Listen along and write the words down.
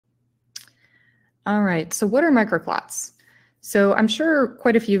All right, so what are microclots? So I'm sure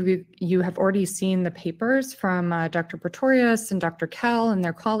quite a few of you have already seen the papers from Dr. Pretorius and Dr. Kell and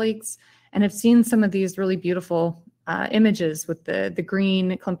their colleagues, and have seen some of these really beautiful images with the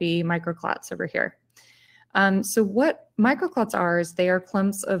green clumpy microclots over here. So what microclots are is they are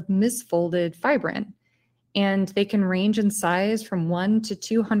clumps of misfolded fibrin, and they can range in size from 1 to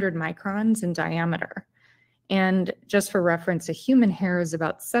 200 microns in diameter. And just for reference, a human hair is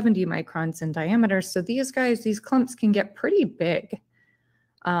about 70 microns in diameter. So these clumps can get pretty big.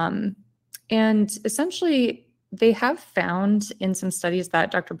 And essentially, they have found in some studies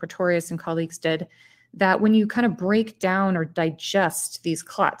that Dr. Pretorius and colleagues did that when you kind of break down or digest these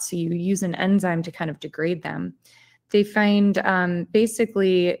clots, so you use an enzyme to kind of degrade them, they find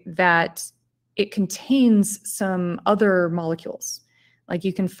basically that it contains some other molecules. Like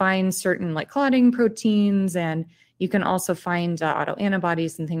you can find certain like clotting proteins, and you can also find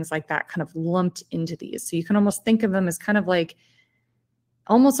autoantibodies and things like that kind of lumped into these. So you can almost think of them as kind of like,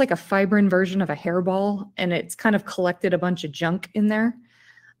 almost like a fibrin version of a hairball, and it's kind of collected a bunch of junk in there.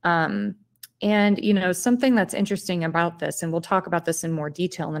 And, you know, something that's interesting about this, and we'll talk about this in more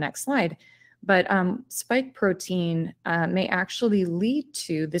detail in the next slide, but spike protein may actually lead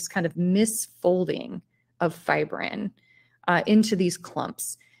to this kind of misfolding of fibrin into these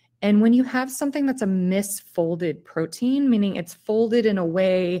clumps. And when you have something that's a misfolded protein, meaning it's folded in a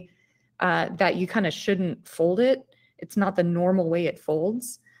way that you kind of shouldn't fold it, it's not the normal way it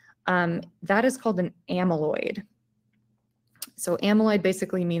folds, that is called an amyloid. So amyloid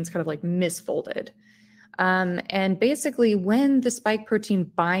basically means kind of like misfolded. And basically when the spike protein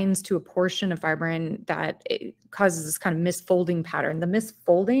binds to a portion of fibrin, that it causes this kind of misfolding pattern. The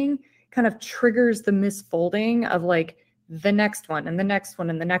misfolding kind of triggers the misfolding of like the next one and the next one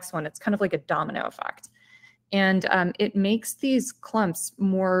and the next one. It's kind of like a domino effect. And it makes these clumps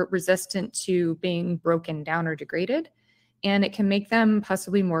more resistant to being broken down or degraded. And it can make them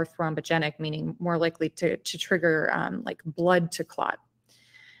possibly more thrombogenic, meaning more likely to trigger like blood to clot.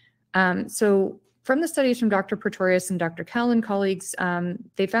 So from the studies from Dr. Pretorius and Dr. Kell and colleagues,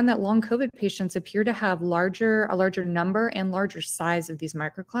 they found that long COVID patients appear to have a larger number and larger size of these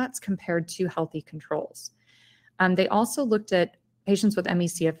microclots compared to healthy controls. They also looked at patients with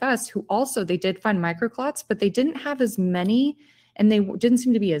ME/CFS who also, they did find microclots, but they didn't have as many, and they didn't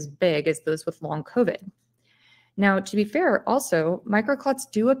seem to be as big as those with long COVID. Now, to be fair, also, microclots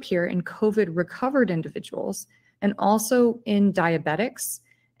do appear in COVID-recovered individuals and also in diabetics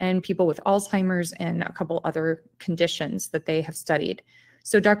and people with Alzheimer's and a couple other conditions that they have studied.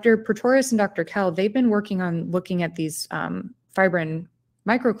 So Dr. Pretorius and Dr. Kell, they've been working on looking at these fibrin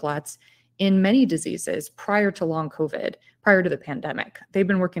microclots in many diseases prior to long COVID, prior to the pandemic. They've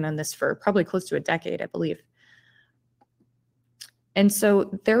been working on this for probably close to a decade, I believe. And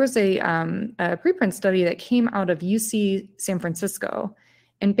so there was a preprint study that came out of UC San Francisco.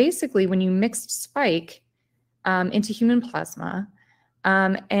 And basically when you mixed spike into human plasma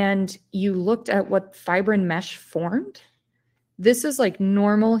and you looked at what fibrin mesh formed, this is like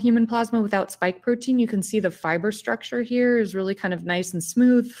normal human plasma without spike protein. You can see the fiber structure here is really kind of nice and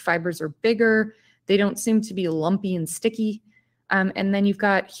smooth. Fibers are bigger. They don't seem to be lumpy and sticky. And then you've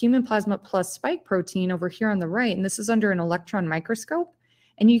got human plasma plus spike protein over here on the right, and this is under an electron microscope.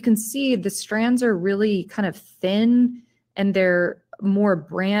 And you can see the strands are really kind of thin and they're more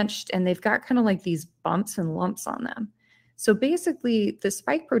branched, and they've got kind of like these bumps and lumps on them. So basically the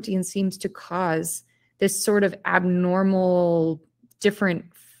spike protein seems to cause this sort of abnormal, different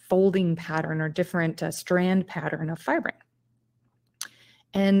folding pattern or different strand pattern of fibrin.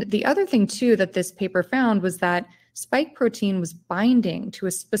 And the other thing too that this paper found was that spike protein was binding to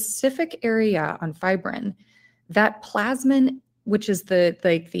a specific area on fibrin that plasmin, which is the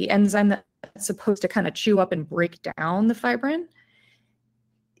enzyme that's supposed to kind of chew up and break down the fibrin,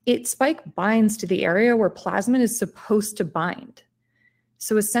 spike binds to the area where plasmin is supposed to bind.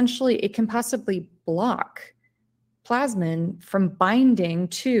 So essentially it can possibly block plasmin from binding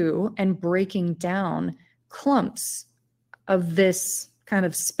to and breaking down clumps of this kind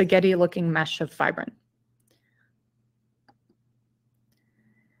of spaghetti looking mesh of fibrin.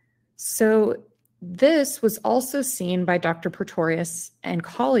 So this was also seen by Dr. Pretorius and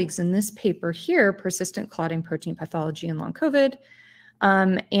colleagues in this paper here, Persistent Clotting Protein Pathology in Long COVID.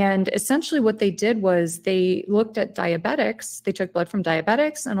 And essentially what they did was they looked at diabetics. They took blood from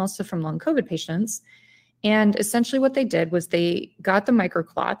diabetics and also from long COVID patients. And essentially what they did was they got the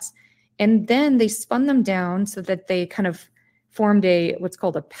microclots and then they spun them down so that they kind of formed what's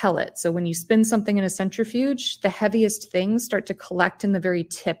called a pellet. So when you spin something in a centrifuge, the heaviest things start to collect in the very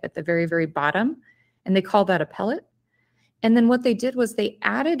tip at the very, very bottom. And they call that a pellet. And then what they did was they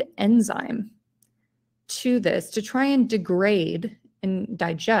added enzyme to this to try and degrade and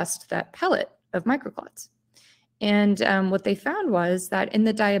digest that pellet of microclots. And what they found was that in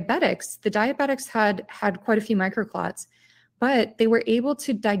the diabetics had quite a few microclots, but they were able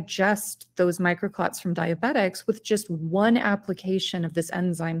to digest those microclots from diabetics with just one application of this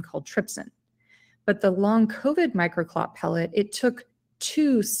enzyme called trypsin. But the long COVID microclot pellet, it took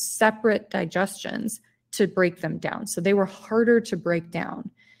 2 separate digestions to break them down. So they were harder to break down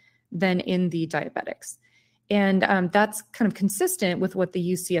than in the diabetics. And that's kind of consistent with what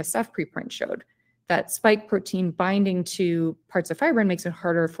the UCSF preprint showed, that spike protein binding to parts of fibrin makes it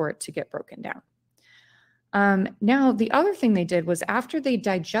harder for it to get broken down. Now, the other thing they did was after they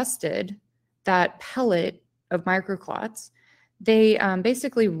digested that pellet of microclots, they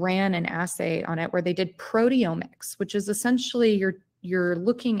basically ran an assay on it where they did proteomics, which is essentially you're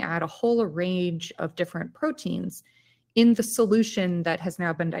looking at a whole range of different proteins in the solution that has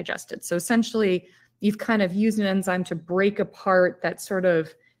now been digested. So essentially, you've kind of used an enzyme to break apart that sort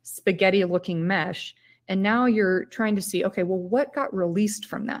of spaghetti-looking mesh, and now you're trying to see, okay, well, what got released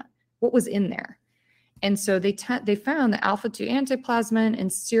from that? What was in there? And so they found that alpha-2 antiplasmin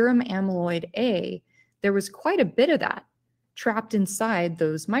and serum amyloid A, there was quite a bit of that trapped inside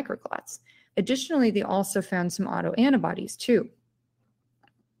those microclots. Additionally, they also found some autoantibodies too.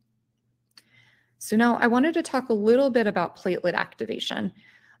 So now I wanted to talk a little bit about platelet activation.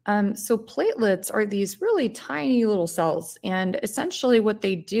 So platelets are these really tiny little cells, and essentially what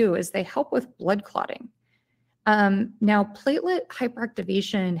they do is they help with blood clotting. Now, platelet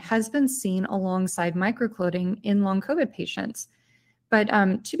hyperactivation has been seen alongside microclotting in long COVID patients. But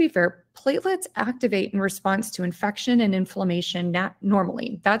to be fair, platelets activate in response to infection and inflammation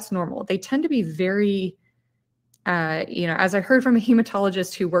normally. That's normal. They tend to be very, as I heard from a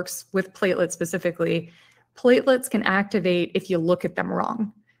hematologist who works with platelets specifically, platelets can activate if you look at them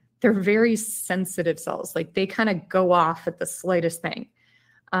wrong. They're very sensitive cells. Like they kind of go off at the slightest thing.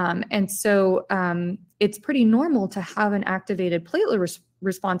 And so it's pretty normal to have an activated platelet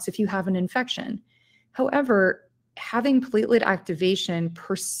response if you have an infection. However, having platelet activation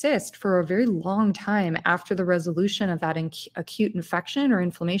persist for a very long time after the resolution of that acute infection or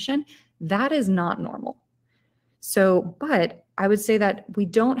inflammation, that is not normal. So, but I would say that we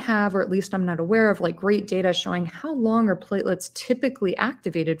don't have, or at least I'm not aware of, like great data showing how long are platelets typically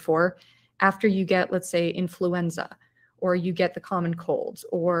activated for after you get, let's say, influenza, or you get the common colds,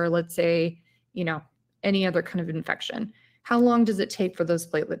 or let's say, any other kind of infection. How long does it take for those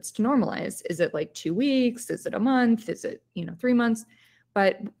platelets to normalize? Is it like 2 weeks? Is it a month? Is it, 3 months?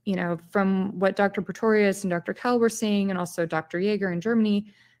 But, from what Dr. Pretorius and Dr. Kell were seeing, and also Dr. Jaeger in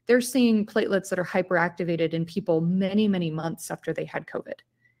Germany, they're seeing platelets that are hyperactivated in people many, many months after they had COVID,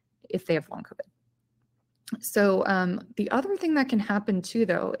 if they have long COVID. So the other thing that can happen too,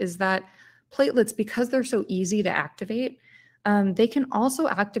 though, is that platelets, because they're so easy to activate, they can also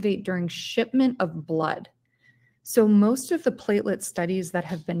activate during shipment of blood. So most of the platelet studies that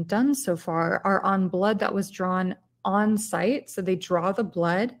have been done so far are on blood that was drawn on site. So they draw the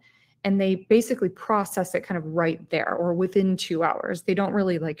blood and they basically process it kind of right there or within 2 hours. They don't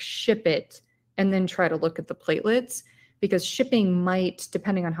really like ship it and then try to look at the platelets, because shipping might,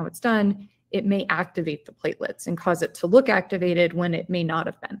 depending on how it's done, it may activate the platelets and cause it to look activated when it may not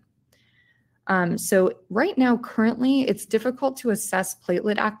have been. So right now, currently, it's difficult to assess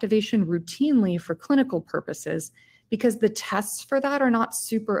platelet activation routinely for clinical purposes because the tests for that are not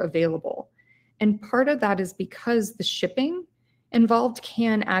super available. And part of that is because the shipping involved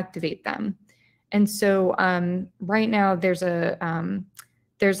can activate them. And so right now there's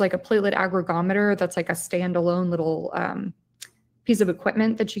like a platelet aggregometer that's like a standalone little piece of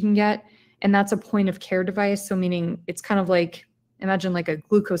equipment that you can get. And that's a point of care device. So meaning it's kind of like, imagine like a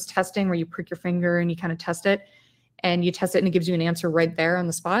glucose testing where you prick your finger and you kind of test it and you test it and it gives you an answer right there on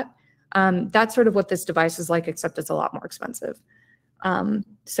the spot. That's sort of what this device is like, except it's a lot more expensive.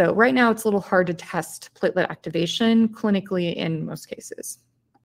 So right now it's a little hard to test platelet activation clinically in most cases.